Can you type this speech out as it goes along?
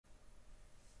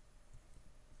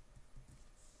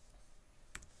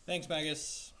Thanks,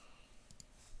 Magus.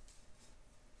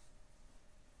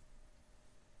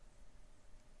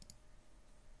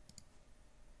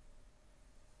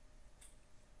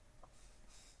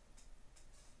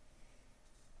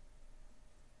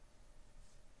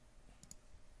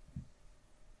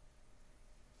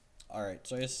 Alright,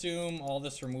 so I assume all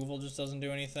this removal just doesn't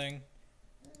do anything.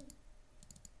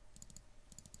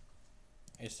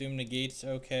 I assume negate's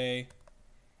okay.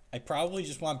 I probably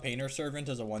just want Painter Servant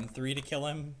as a 1-3 to kill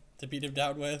him, to beat him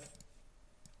down with.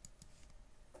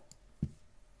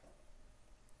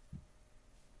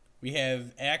 We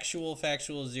have actual,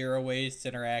 factual, 0 ways to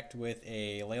interact with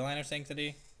a Leyline of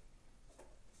Sanctity.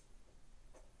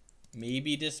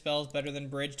 Maybe Dispel's better than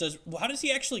Bridge. How does he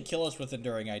actually kill us with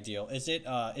Enduring Ideal? Is it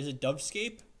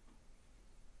Dovescape?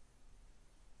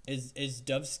 Is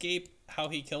Dovescape how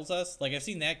he kills us? Like, I've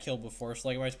seen that kill before, so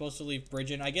like, am I supposed to leave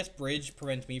Bridge in? I guess Bridge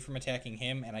prevents me from attacking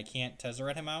him, and I can't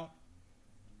Tezzerator him out.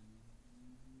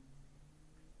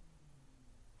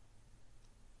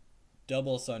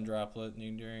 Double Sun Droplet,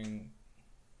 Enduring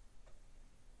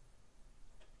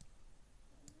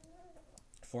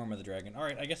Form of the Dragon.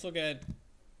 Alright, I guess we'll get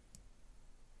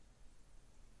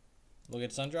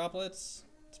Sun Droplets.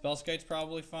 Spellskite's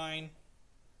probably fine.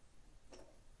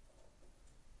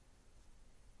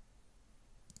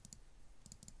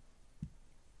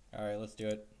 Alright, let's do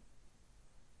it.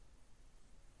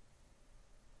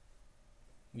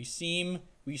 We seem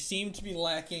to be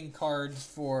lacking cards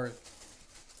for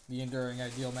the Enduring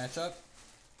Ideal matchup.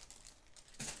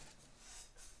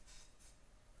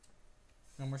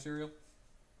 No more cereal?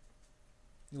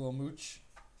 You little mooch.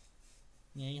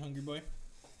 Yeah, you hungry boy?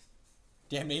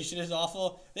 Damnation is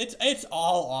awful. It's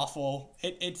all awful.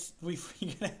 It's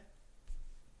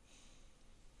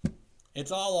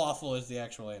all awful is the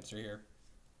actual answer here.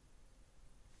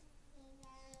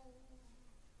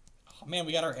 Oh man,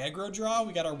 we got our aggro draw.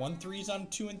 We got our 1-3s on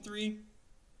 2 and 3.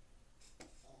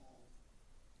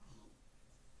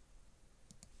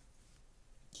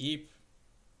 Keep.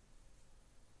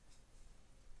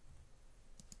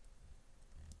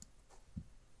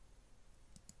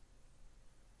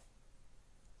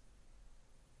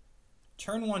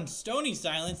 Turn 1 Stony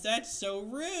Silence. That's so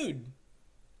rude.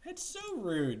 That's so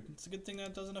rude. It's a good thing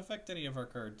that doesn't affect any of our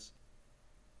cards.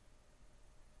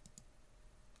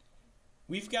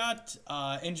 We've got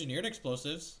Engineered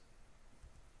Explosives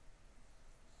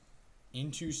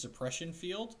into Suppression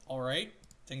Field. Alright.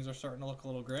 Things are starting to look a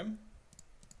little grim.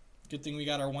 Good thing we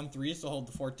got our 1-3s to hold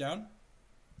the fort down.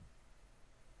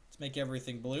 Let's make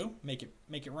everything blue. Make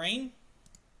it rain.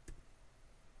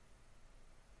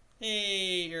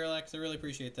 Hey, Irlax, I really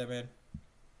appreciate that, man.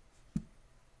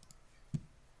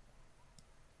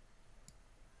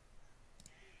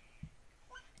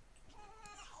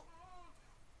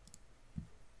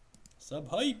 Sub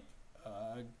hype.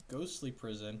 Ghostly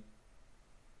Prison.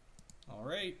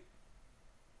 Alright.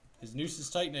 His noose is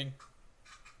tightening.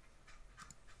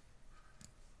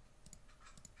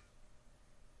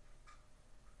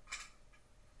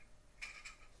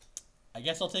 I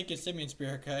guess I'll take his Simian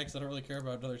Spirit guy because I don't really care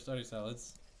about another Study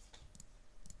Salads.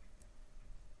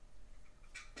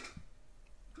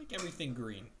 Make everything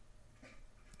green.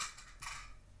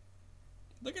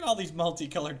 Look at all these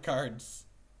multicolored cards.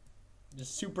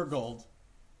 Just super gold.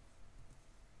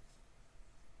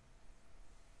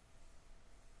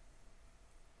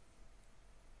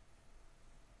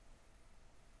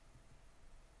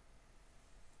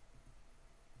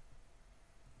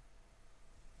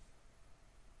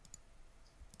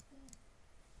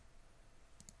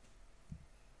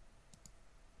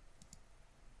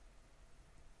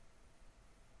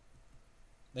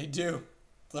 They do.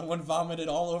 Someone vomited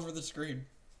all over the screen.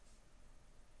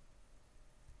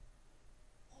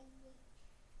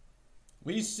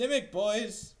 We Simic,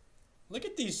 boys! Look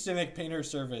at these Simic Painter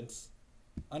Servants.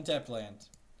 Untapped land.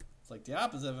 It's like the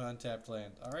opposite of an untapped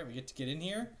land. Alright, we get to get in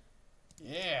here.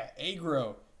 Yeah,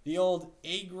 aggro. The old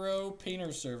aggro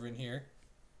Painter Servant here.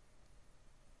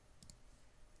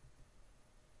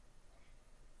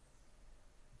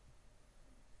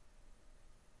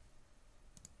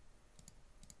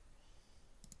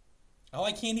 Oh,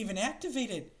 I can't even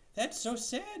activate it. That's so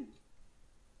sad.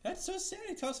 That's so sad.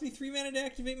 It cost me 3 mana to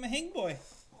activate my Hang Boy.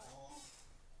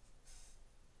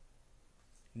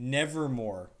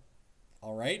 Nevermore.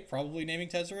 Alright, probably naming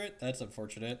Tezzerator. That's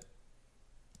unfortunate.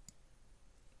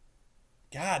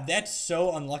 God, that's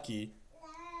so unlucky.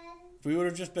 If we would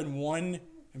have just been one,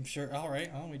 I'm sure.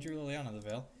 Alright, oh, we drew Liliana the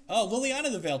Veil. Oh,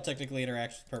 Liliana the Veil technically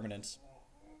interacts with permanents.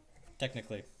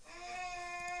 Technically.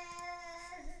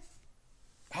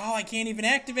 Oh, I can't even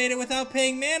activate it without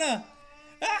paying mana.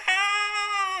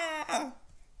 Ah!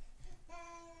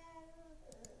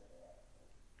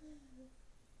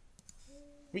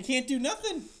 We can't do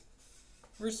nothing.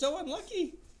 We're so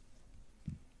unlucky.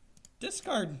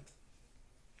 Discard.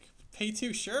 Pay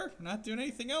 2, sure. Not doing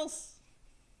anything else.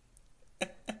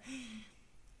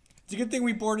 It's a good thing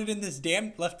we boarded in this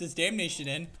left this damnation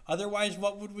in. Otherwise,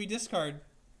 what would we discard?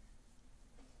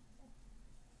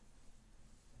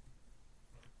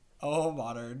 Oh,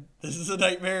 Modern. This is a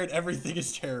nightmare and everything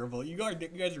is terrible. You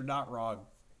guys are not wrong.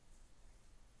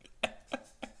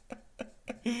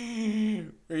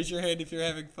 Raise your hand if you're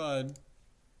having fun.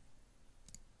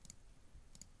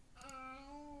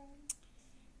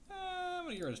 I'm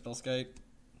gonna get rid of Spellskite.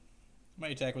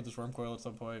 Might attack with this Worm Coil at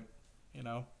some point, you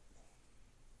know.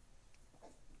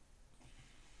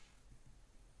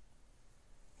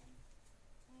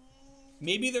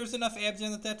 Maybe there's enough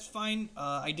Abzan that's fine.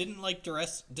 I didn't like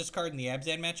discard in the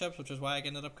Abzan matchups, which is why I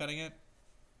ended up cutting it.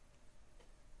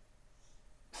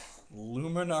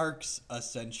 Luminarch's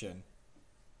Ascension.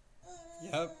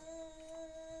 Yep.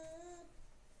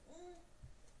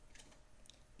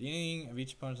 Beginning of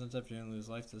each opponent's ends up to lose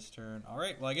life this turn.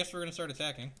 Alright, well I guess we're gonna start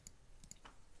attacking.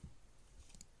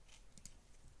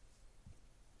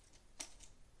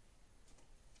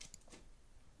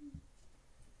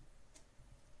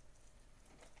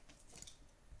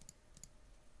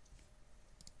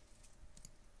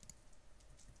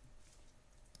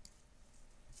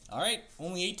 Alright,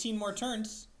 only 18 more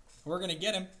turns. We're gonna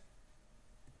get him.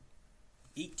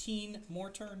 18 more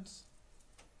turns.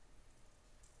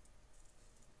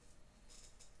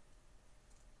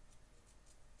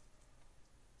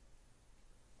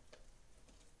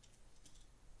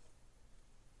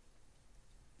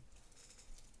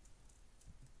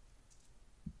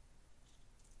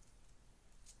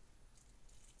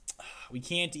 We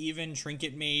can't even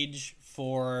Trinket Mage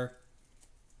for...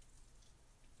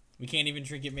 We can't even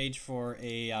Trinket Mage for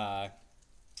a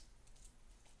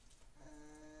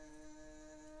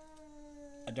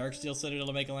Darksteel Citadel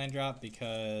to make a land drop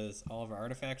because all of our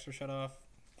artifacts are shut off.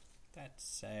 That's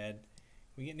sad.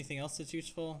 Can we get anything else that's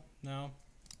useful? No.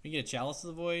 We can get a Chalice of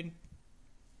the Void.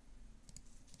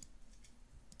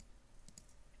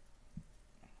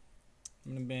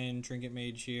 I'm gonna ban Trinket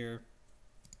Mage here.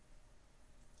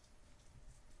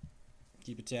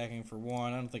 Keep attacking for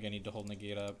 1. I don't think I need to hold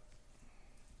Negate up.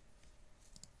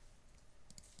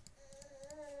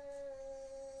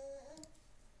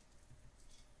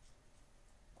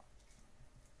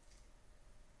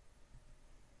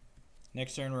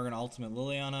 Next turn, we're going to Ultimate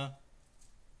Liliana.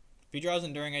 If he draws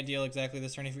Enduring Ideal exactly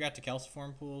this turn, he forgot to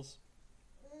Calciform Pools.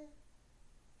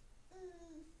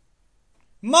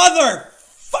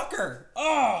 Motherfucker!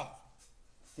 Oh!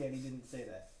 Daddy didn't say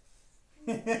that.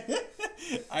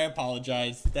 I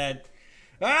apologize. That...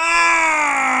 Ah!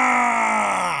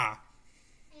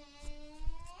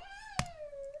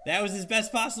 That was his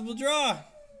best possible draw.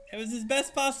 It was his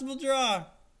best possible draw.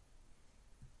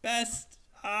 Best...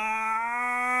 Ah!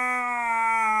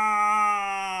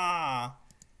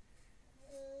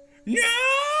 No!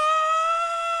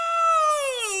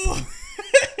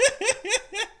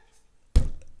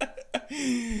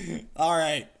 All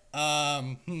right.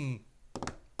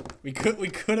 We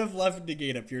could have left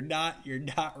Negate up. You're not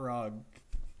wrong.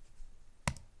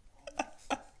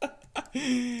 All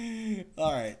right.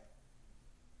 All right.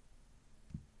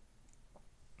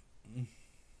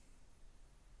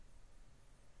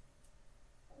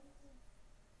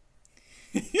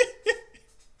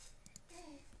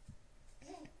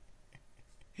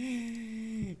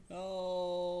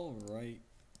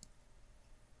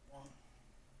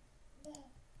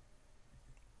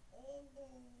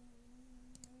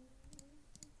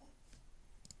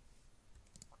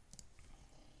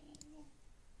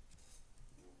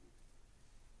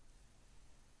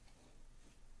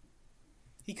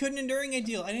 He couldn't Enduring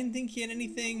Ideal. I didn't think he had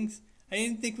anything. I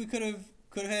didn't think we could have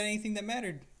had anything that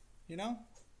mattered. You know?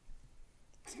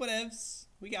 It's whatevs.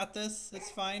 We got this.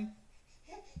 It's fine.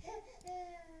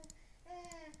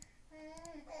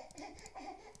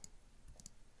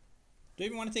 Do you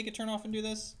even want to take a turn off and do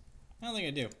this? I don't think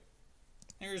I do. I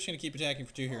think we're just going to keep attacking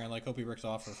for 2 here and like hope he bricks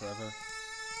off for forever.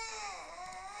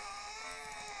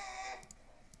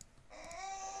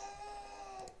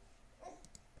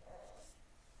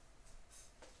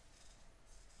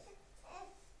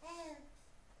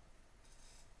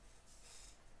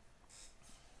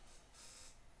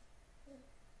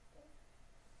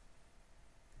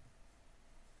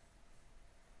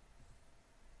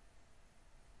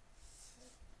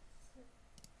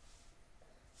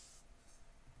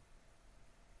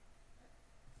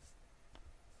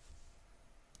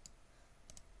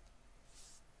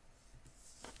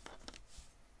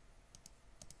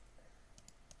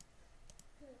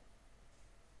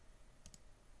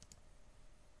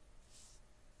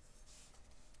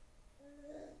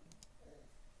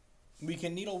 We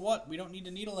can needle what? We don't need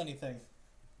to needle anything.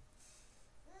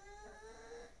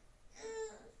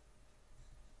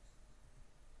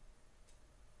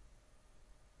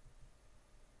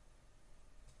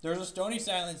 There's a Stony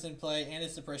Silence in play and a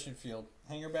Suppression Field.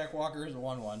 Hangerback Walker is a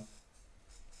 1/1.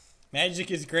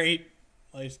 Magic is great.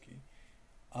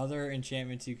 Other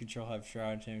enchantments you control have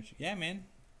Shroud enchantments. Yeah, man.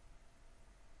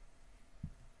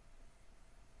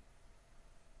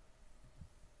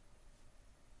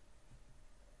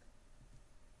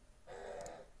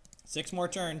 Six more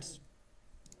turns.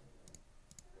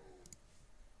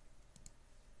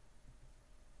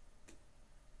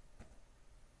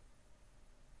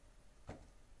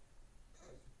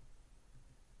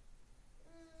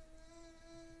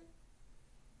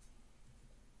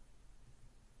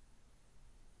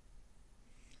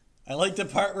 I like the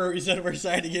part where we said we're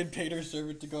signing in Painter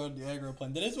Servant to go on the aggro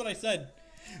plan. That is what I said.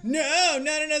 No,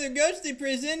 not another ghostly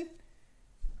prison.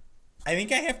 I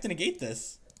think I have to negate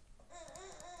this.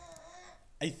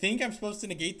 I think I'm supposed to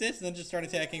negate this and then just start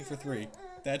attacking for 3.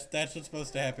 That's what's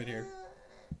supposed to happen here.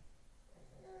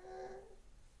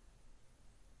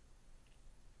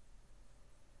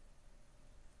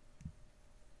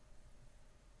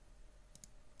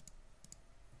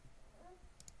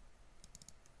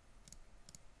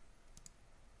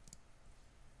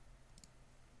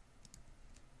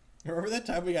 Remember that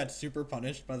time we got super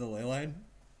punished by the ley line?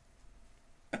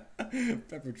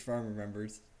 Pepperidge Farm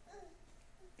remembers.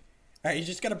 Alright, you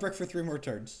just gotta brick for 3 more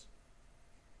turns.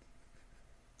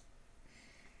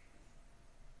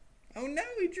 Oh no,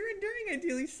 he drew Enduring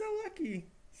Ideal. He's so lucky.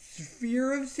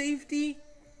 Sphere of Safety?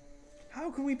 How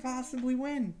can we possibly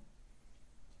win?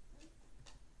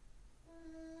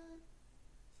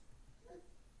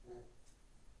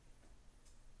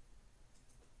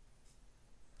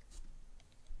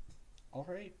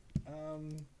 Alright,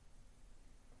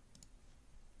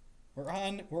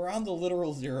 we're on the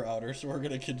literal 0 outer, so we're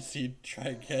gonna concede, try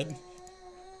again.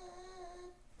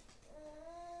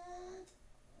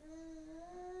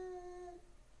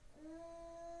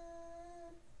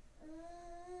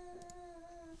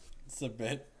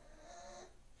 Submit.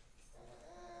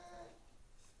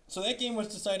 So that game was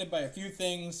decided by a few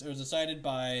things. It was decided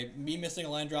by me missing a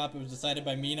line drop. It was decided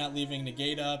by me not leaving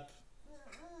negate up.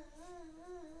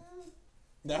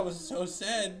 That was so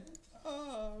sad.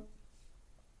 Oh.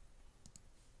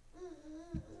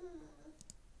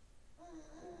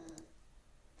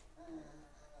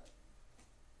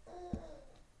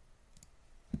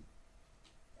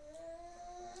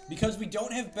 Because we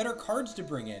don't have better cards to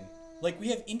bring in. Like, we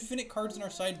have infinite cards in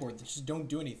our sideboard that just don't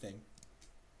do anything.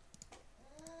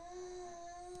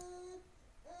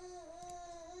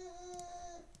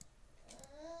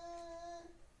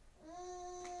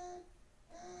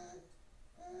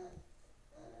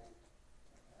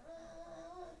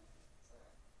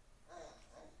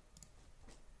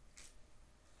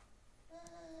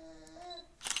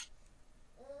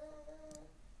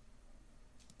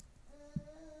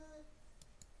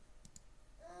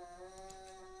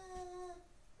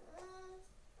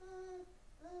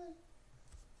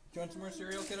 Do you want some more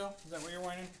cereal, kiddo? Is that what you're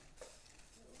whining?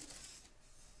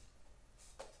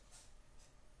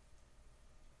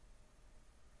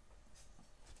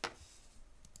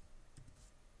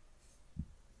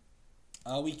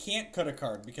 We can't cut a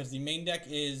card because the main deck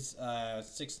is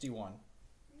 61.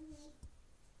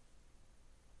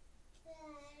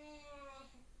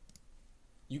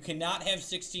 You cannot have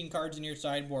 16 cards in your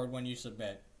sideboard when you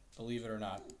submit, believe it or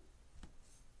not.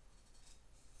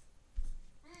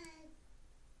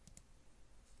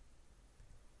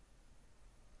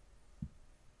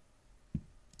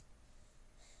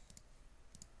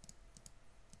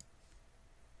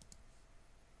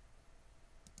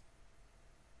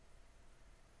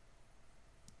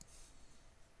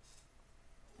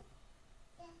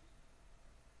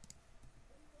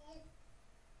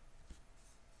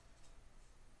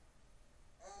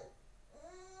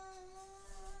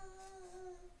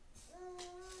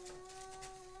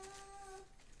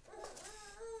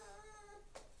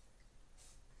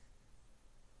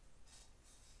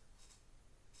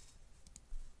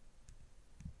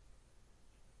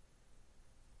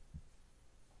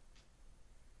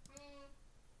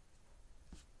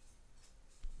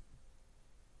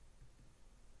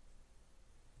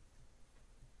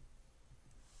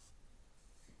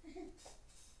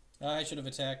 I should have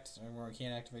attacked. I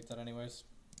can't activate that anyways.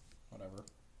 Whatever.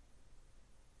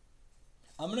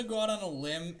 I'm going to go out on a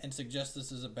limb and suggest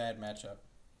this is a bad matchup.